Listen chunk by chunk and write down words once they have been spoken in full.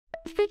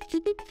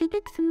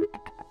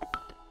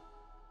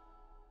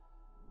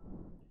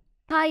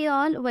Hi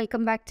all,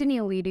 welcome back to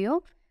new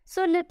video.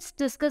 So let's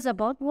discuss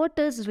about what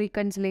is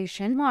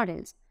reconciliation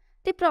models.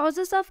 The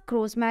process of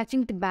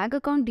cross-matching the bank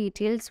account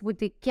details with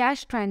the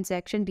cash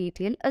transaction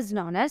detail is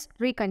known as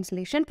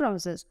reconciliation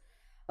process.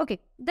 Okay,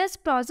 this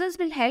process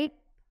will help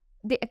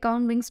the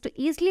accountants to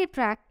easily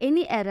track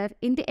any error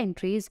in the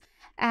entries,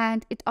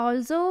 and it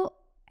also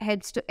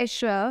helps to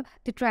assure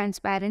the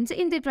transparency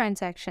in the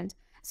transactions.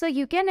 So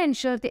you can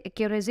ensure the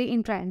accuracy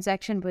in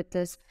transaction with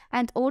this,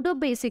 and Odoo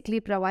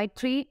basically provide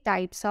three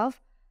types of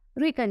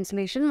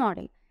reconciliation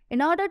model.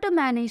 In order to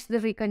manage the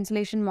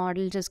reconciliation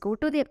model, just go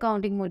to the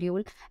accounting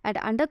module, and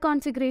under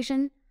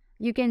configuration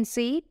you can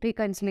see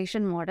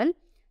reconciliation model,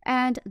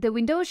 and the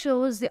window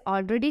shows the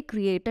already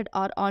created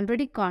or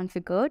already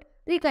configured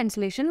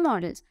reconciliation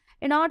models.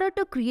 In order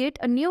to create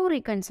a new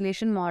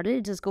reconciliation model,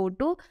 just go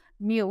to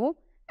new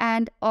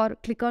and or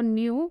click on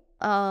new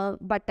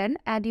button,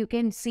 and you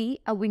can see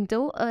a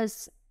window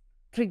is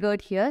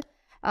triggered here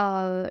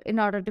in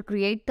order to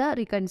create the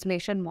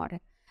reconciliation model.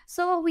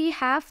 So we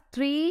have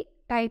three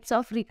types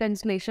of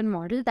reconciliation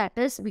model, that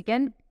is we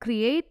can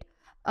create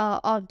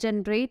or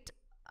generate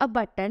a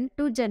button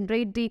to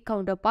generate the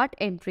counterpart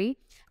entry,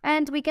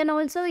 and we can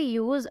also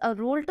use a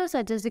rule to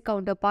suggest the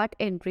counterpart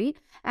entry,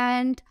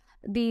 and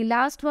the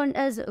last one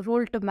is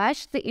rule to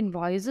match the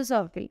invoices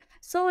of the.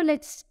 So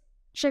let's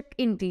check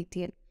in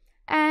detail,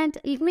 and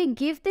let me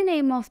give the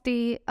name of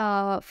the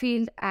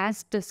field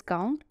as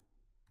discount.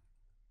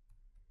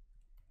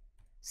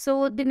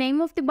 So the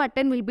name of the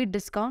button will be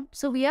discount.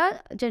 So we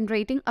are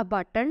generating a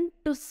button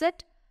to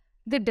set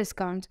the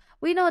discounts.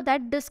 We know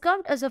that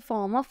discount is a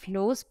form of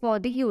loss for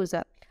the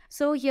user.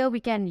 So here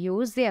we can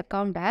use the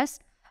account as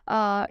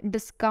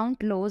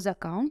discount loss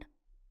account,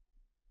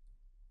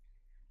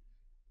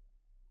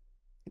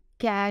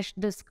 cash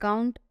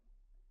discount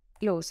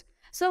loss.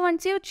 So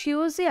once you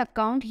choose the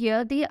account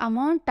here, the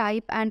amount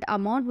type and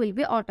amount will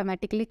be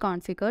automatically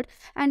configured,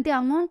 and the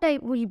amount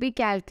type will be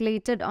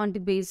calculated on the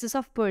basis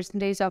of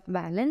percentage of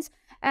balance,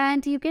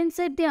 and you can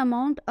set the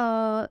amount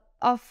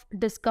of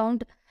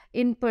discount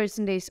in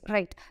percentage,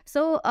 right?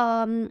 So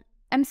I'm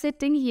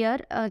setting here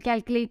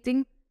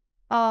calculating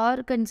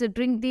or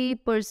considering the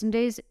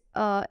percentage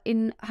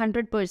in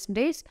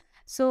 100%.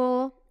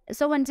 So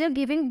once you're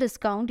giving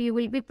discount, you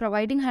will be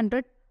providing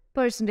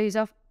 100%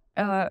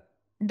 of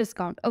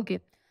discount. Okay,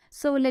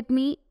 so let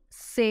me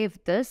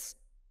save this,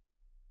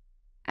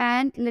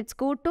 and let's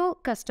go to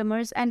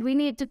customers, and we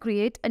need to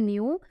create a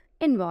new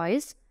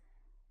invoice.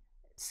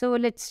 So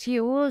let's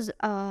use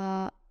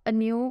a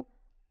new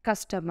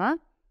customer.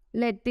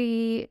 Let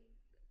the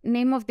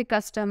name of the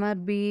customer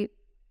be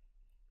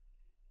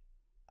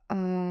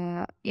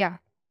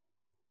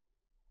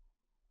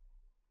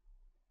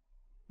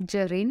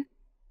Jarin,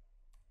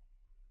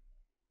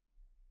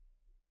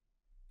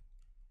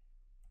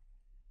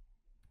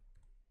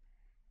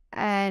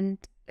 and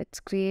let's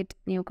create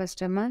new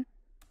customer.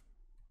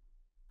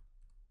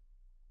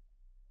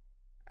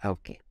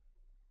 Okay,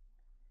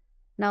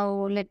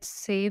 now let's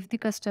save the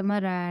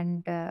customer,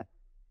 and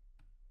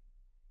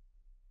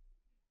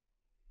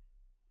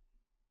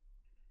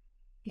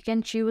you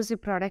can choose a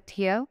product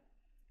here.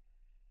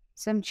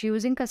 So I'm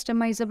choosing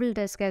customizable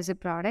desk as a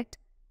product,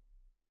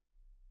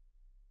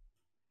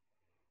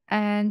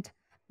 and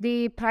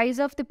the price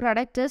of the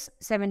product is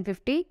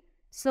 750.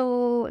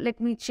 So let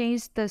me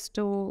change this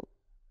to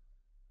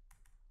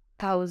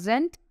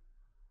 1000.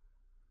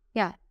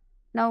 Yeah,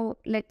 now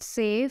let's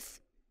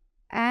save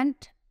and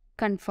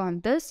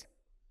confirm this.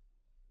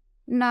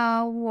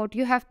 Now what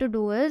you have to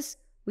do is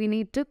we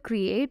need to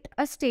create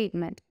a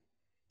statement.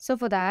 So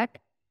for that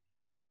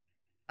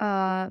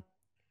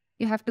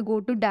you have to go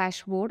to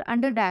dashboard.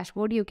 Under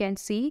dashboard you can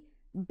see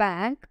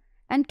bank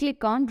and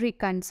click on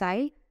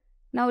reconcile.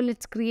 Now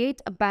let's create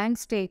a bank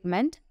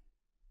statement.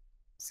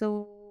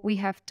 So we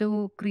have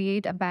to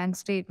create a bank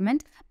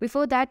statement.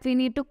 Before that we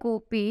need to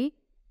copy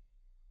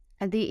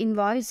the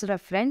invoice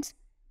reference.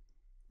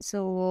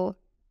 So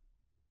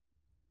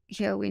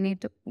here we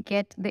need to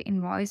get the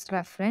invoice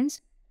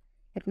reference.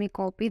 Let me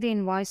copy the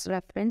invoice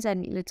reference,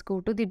 and let's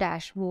go to the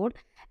dashboard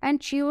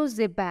and choose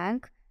the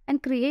bank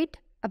and create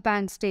a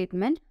bank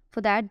statement.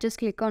 For that, just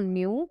click on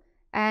new,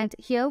 and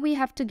here we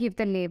have to give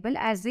the label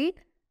as the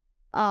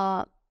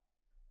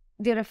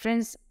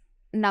reference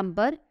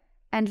number,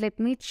 and let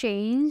me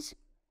change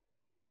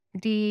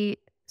the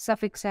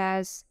suffix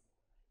as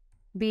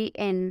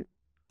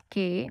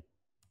BNK,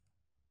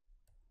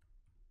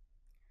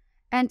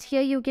 and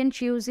here you can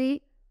choose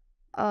the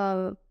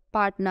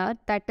partner,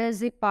 that is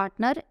the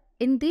partner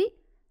in the,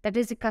 that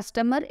is the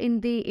customer in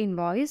the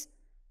invoice.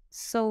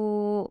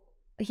 So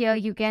here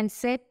you can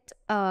set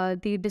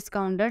the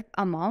discounted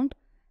amount.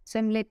 So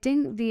I'm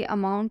letting the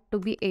amount to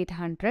be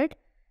 800,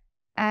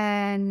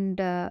 and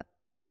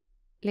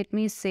let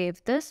me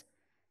save this.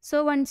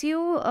 So once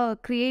you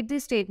create the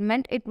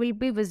statement, it will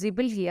be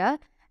visible here,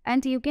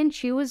 and you can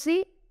choose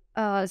the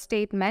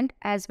statement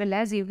as well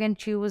as you can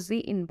choose the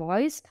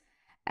invoice,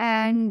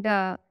 and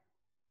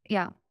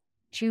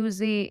choose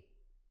the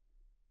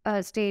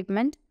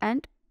statement,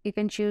 and you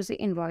can choose the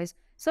invoice.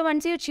 So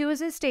once you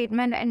choose a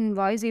statement and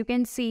invoice, you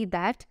can see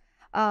that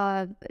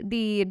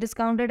the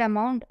discounted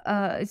amount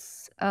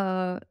is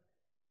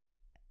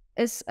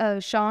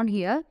shown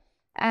here.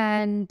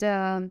 And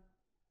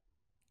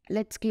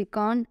let's click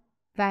on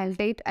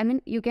validate. I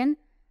mean, you can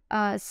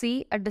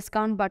see a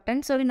discount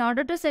button. So in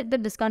order to set the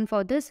discount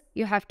for this,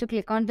 you have to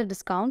click on the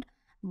discount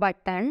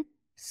button.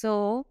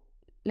 So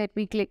let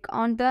me click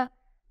on the,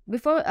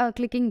 before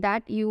clicking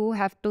that, you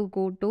have to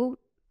go to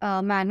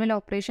manual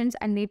operations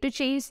and need to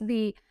change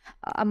the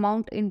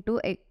amount into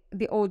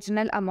the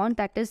original amount,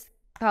 that is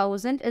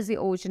 1000 is the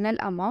original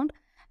amount.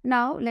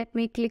 Now let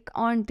me click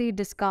on the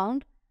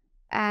discount,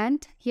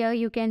 and here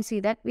you can see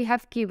that we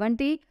have given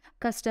the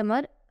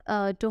customer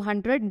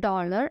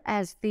 $200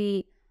 as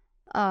the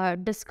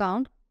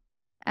discount,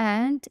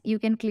 and you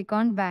can click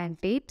on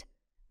validate.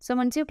 So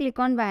once you click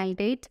on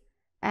validate,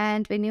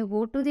 and when you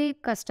go to the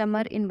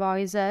customer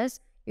invoices,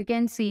 you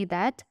can see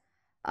that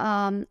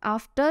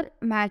after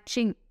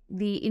matching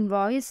the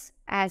invoice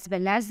as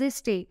well as the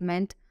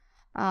statement,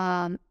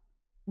 the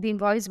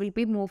invoice will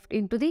be moved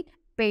into the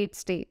paid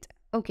state.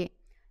 Okay,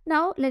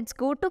 now let's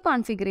go to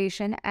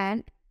configuration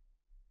and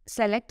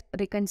select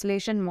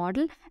reconciliation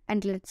model,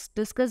 and let's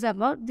discuss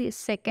about the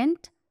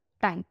second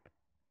type.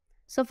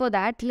 So for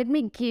that, let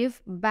me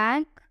give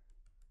bank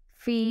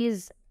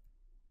fees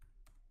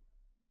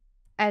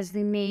as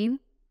the name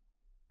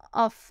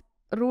of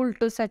rule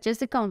to such as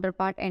the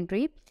counterpart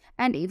entry.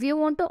 And if you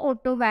want to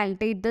auto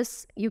validate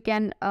this, you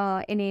can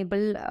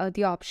enable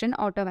the option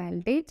auto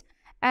validate.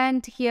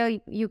 And here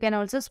you can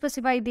also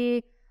specify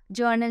the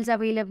journals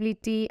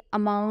availability,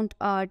 amount,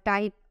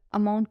 type,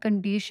 amount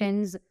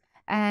conditions,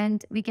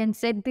 and we can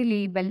set the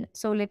label.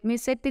 So let me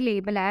set the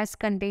label as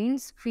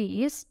contains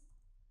fees.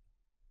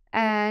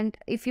 And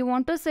if you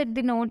want to set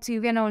the notes,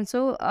 you can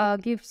also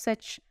give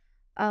such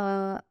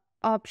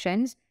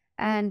options.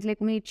 And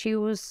let me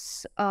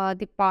choose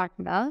the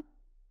partner,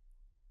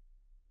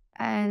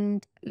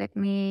 and let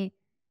me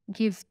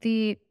give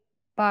the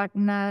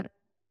partner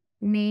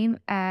name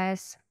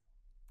as,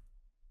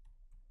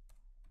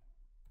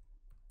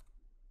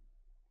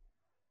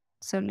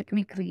 so let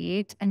me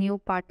create a new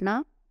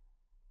partner.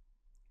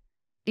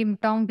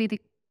 Timtown be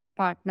the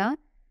partner,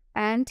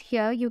 and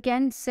here you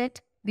can set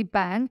the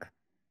bank.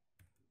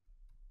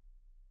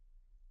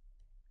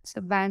 So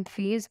bank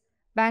fees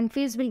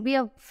will be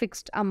a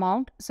fixed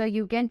amount, so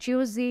you can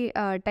choose the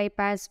type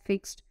as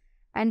fixed,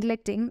 and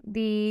letting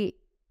the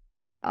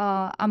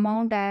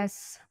amount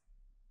as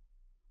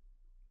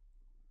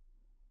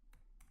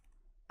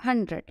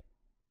 100,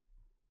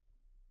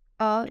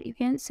 or you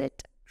can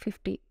set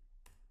 50.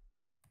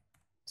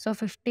 So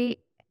 $50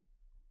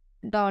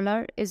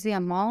 is the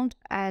amount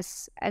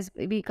as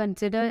we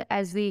consider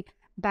as the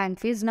bank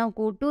fees. Now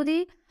go to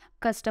the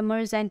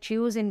customers and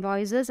choose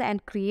invoices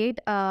and create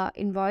a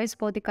invoice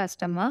for the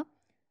customer.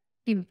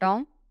 Keep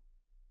down.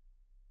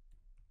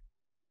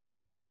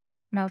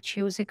 Now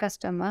choose a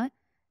customer,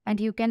 and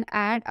you can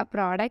add a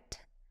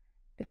product.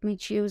 Let me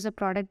choose a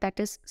product, that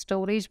is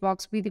storage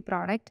box be the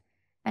product,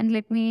 and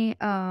let me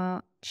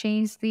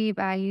change the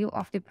value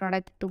of the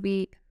product to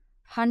be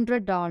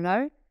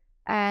 $100,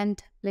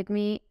 and let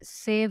me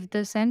save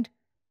this and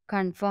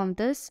confirm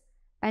this,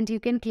 and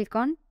you can click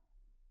on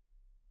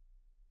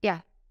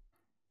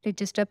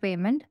register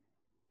payment,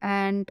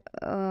 and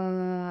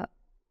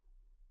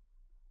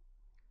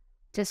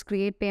just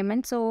create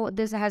payment. So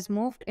this has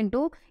moved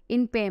into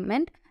in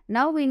payment.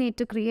 Now we need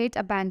to create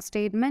a bank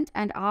statement,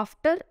 and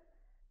after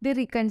the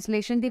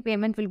reconciliation, the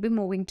payment will be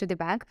moving to the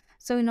bank.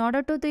 So in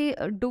order to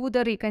do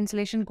the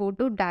reconciliation, go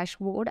to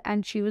dashboard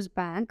and choose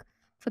bank.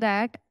 For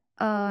that,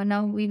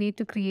 now we need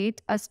to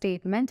create a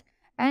statement,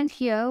 and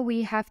here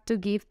we have to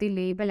give the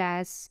label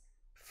as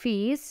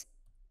fees.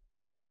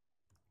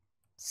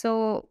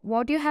 So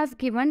what you have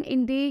given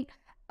in the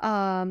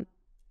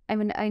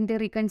in the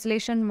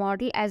reconciliation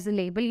model as a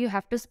label, you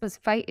have to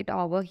specify it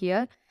over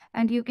here,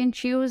 and you can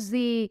choose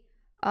the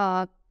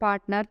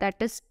partner,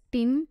 that is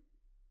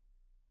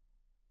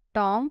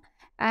Tom,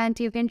 and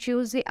you can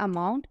choose the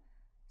amount.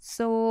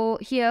 So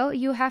here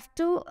you have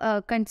to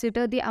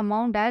consider the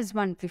amount as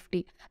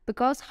 150,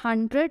 because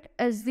 100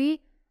 is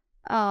the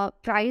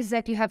price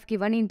that you have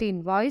given in the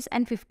invoice,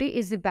 and 50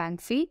 is the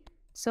bank fee.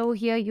 So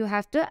here you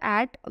have to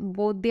add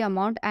both the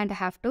amount and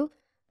have to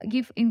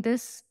give in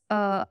this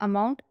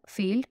amount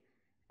field.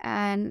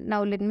 And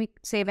now let me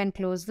save and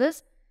close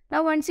this.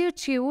 Now once you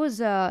choose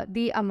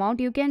the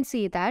amount, you can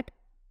see that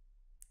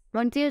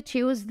once you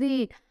choose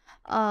the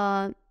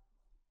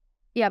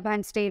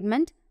bank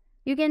statement,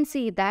 you can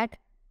see that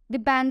the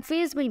bank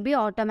fees will be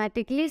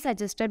automatically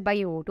suggested by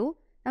Odoo.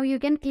 Now you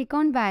can click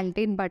on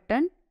validate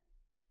button,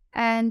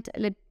 and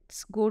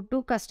let's go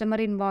to customer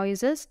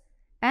invoices,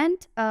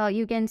 and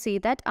you can see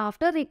that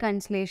after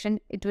reconciliation,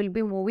 it will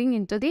be moving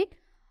into the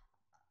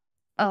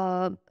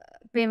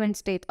payment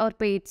state or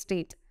paid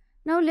state.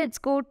 Now let's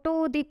go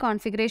to the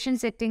configuration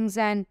settings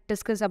and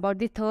discuss about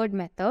the third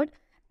method,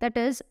 that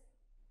is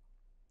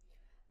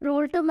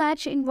Role to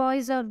match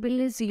invoice or bill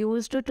is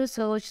used to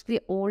search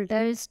the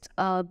oldest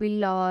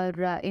bill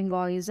or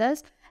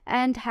invoices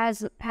and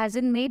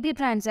hasn't made the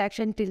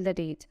transaction till the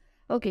date.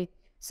 Okay,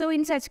 so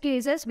in such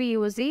cases we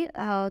use the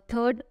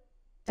third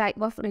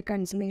type of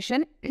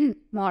reconciliation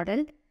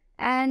model,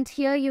 and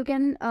here you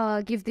can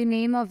give the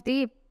name of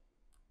the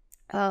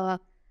uh,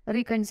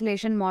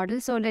 reconciliation model.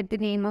 So let the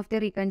name of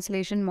the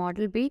reconciliation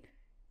model be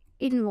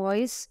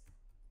invoice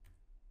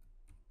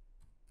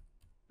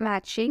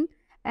matching,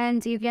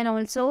 and you can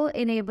also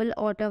enable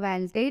auto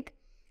validate.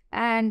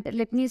 And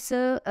let me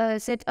set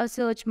a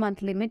search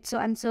month limit. So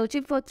I'm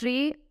searching for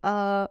 3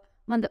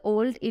 month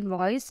old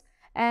invoice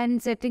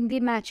and setting the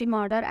matching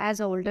order as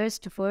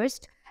oldest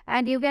first.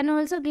 And you can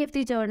also give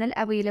the journal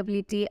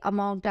availability,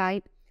 amount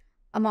type,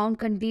 amount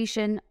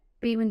condition,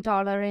 payment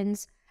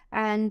tolerance,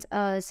 and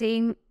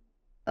same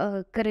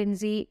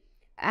currency,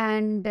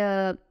 and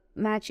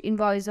match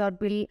invoice or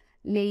bill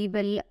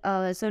label.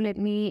 So let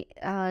me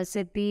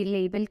set the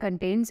label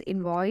contains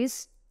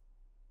invoice,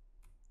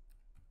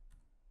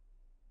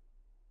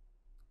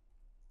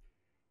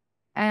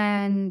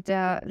 and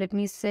let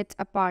me set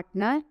a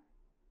partner.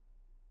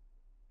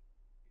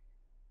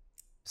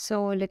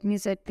 So let me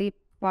set the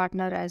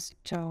partner as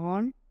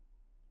John.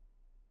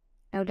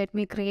 Now let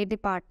me create the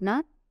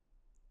partner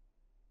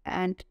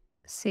and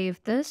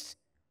save this.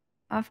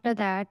 After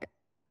that,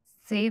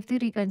 save the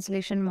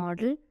reconciliation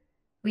model.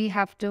 We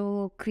have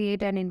to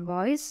create an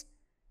invoice.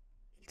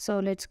 So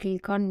let's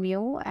click on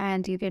view,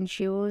 and you can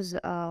choose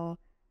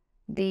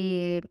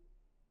the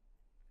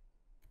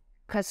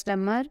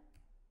customer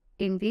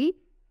in the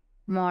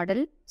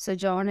model. So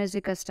John is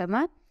the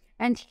customer,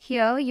 and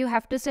here you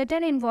have to set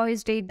an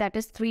invoice date that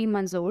is 3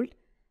 months old.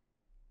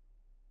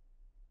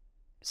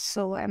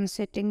 So I'm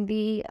setting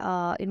the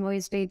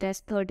invoice date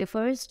as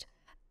 31st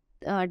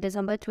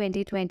December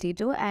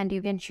 2022, and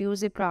you can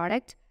choose a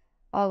product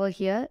over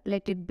here.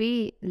 Let it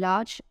be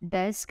large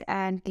desk,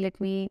 and let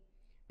me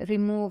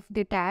remove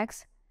the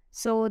tax.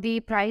 So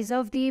the price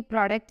of the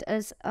product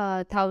is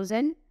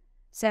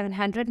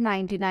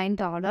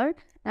 $1,799.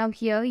 Now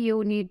here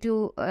you need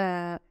to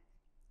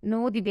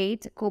know the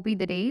date, copy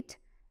the date,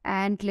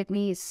 and let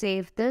me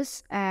save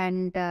this,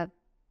 and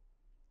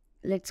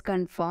let's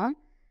confirm,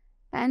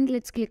 and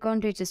let's click on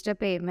register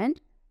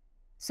payment.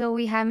 So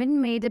we haven't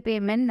made the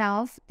payment.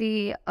 Now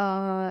the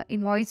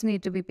invoice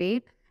need to be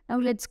paid. Now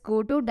let's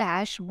go to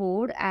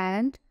dashboard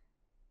and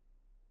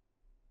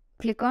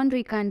click on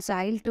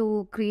reconcile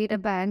to create a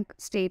bank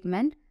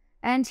statement.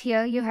 And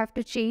here you have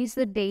to change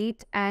the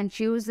date and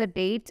choose the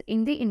date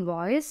in the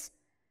invoice.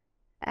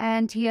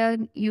 And here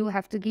you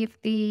have to give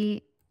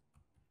the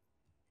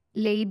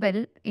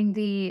label in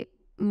the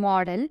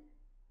model.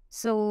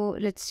 So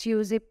let's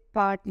choose a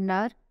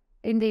partner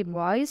in the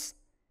invoice,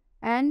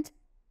 and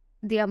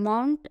the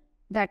amount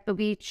that to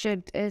be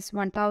checked is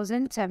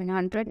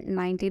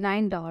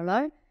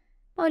 $1,799.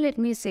 Now let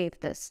me save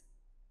this.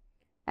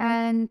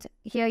 And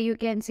here you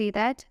can see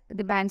that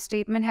the bank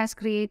statement has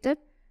created.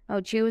 Now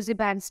choose the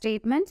bank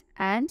statement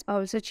and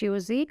also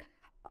choose the,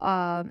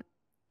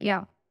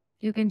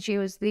 you can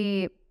choose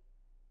the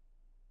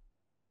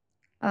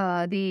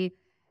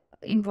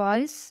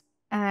invoice,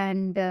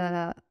 and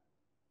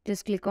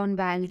just click on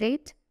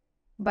validate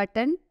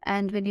button.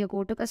 And when you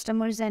go to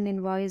customers and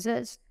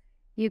invoices,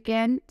 you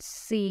can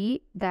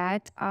see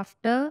that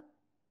after,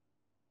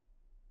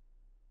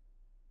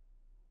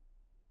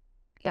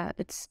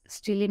 it's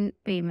still in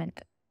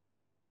payment.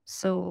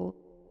 So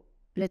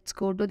let's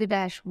go to the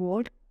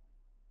dashboard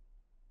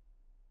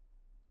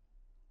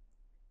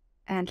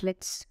and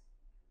let's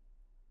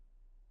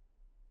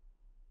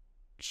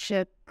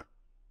check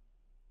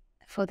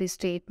for the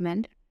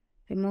statement.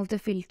 Remove the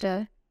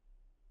filter,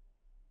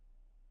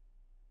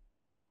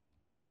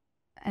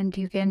 and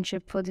you can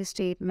check for the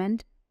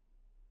statement.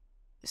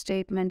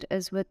 Statement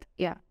is with,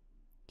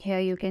 here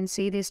you can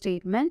see the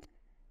statement,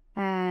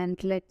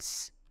 and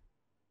let's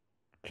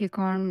click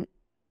on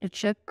to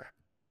check.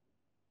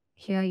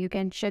 Here you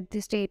can check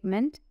the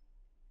statement,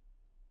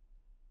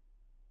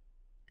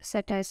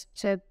 set as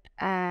checked,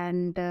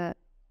 and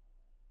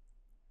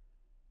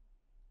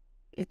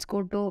let's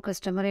go to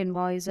customer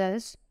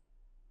invoices.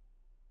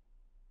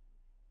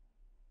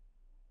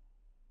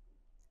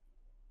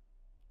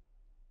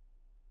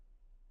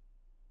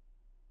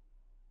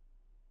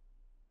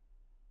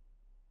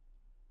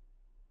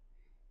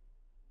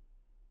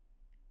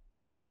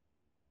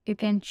 You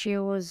can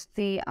choose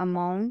the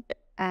amount,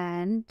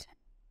 and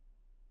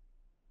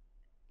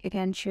you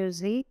can choose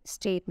the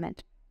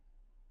statement.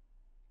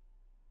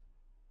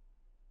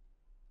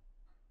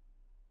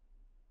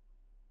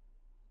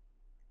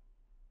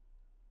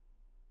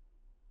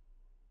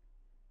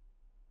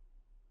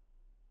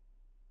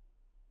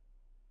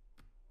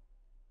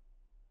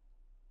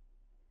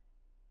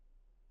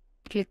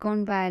 Click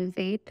on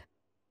validate.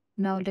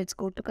 Now let's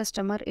go to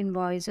customer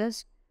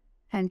invoices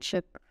and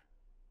check.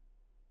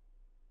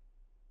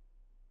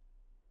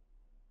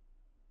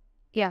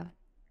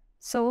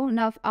 So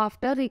now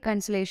after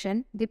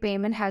reconciliation, the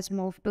payment has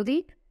moved to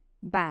the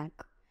bank.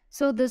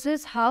 So this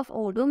is how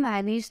Odoo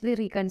manage the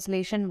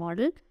reconciliation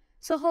model.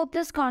 So hope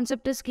this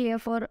concept is clear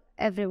for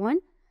everyone.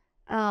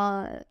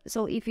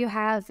 So if you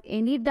have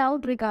any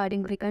doubt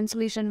regarding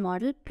reconciliation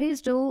model,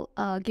 please do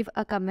give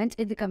a comment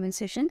in the comment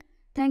section.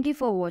 Thank you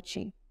for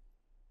watching.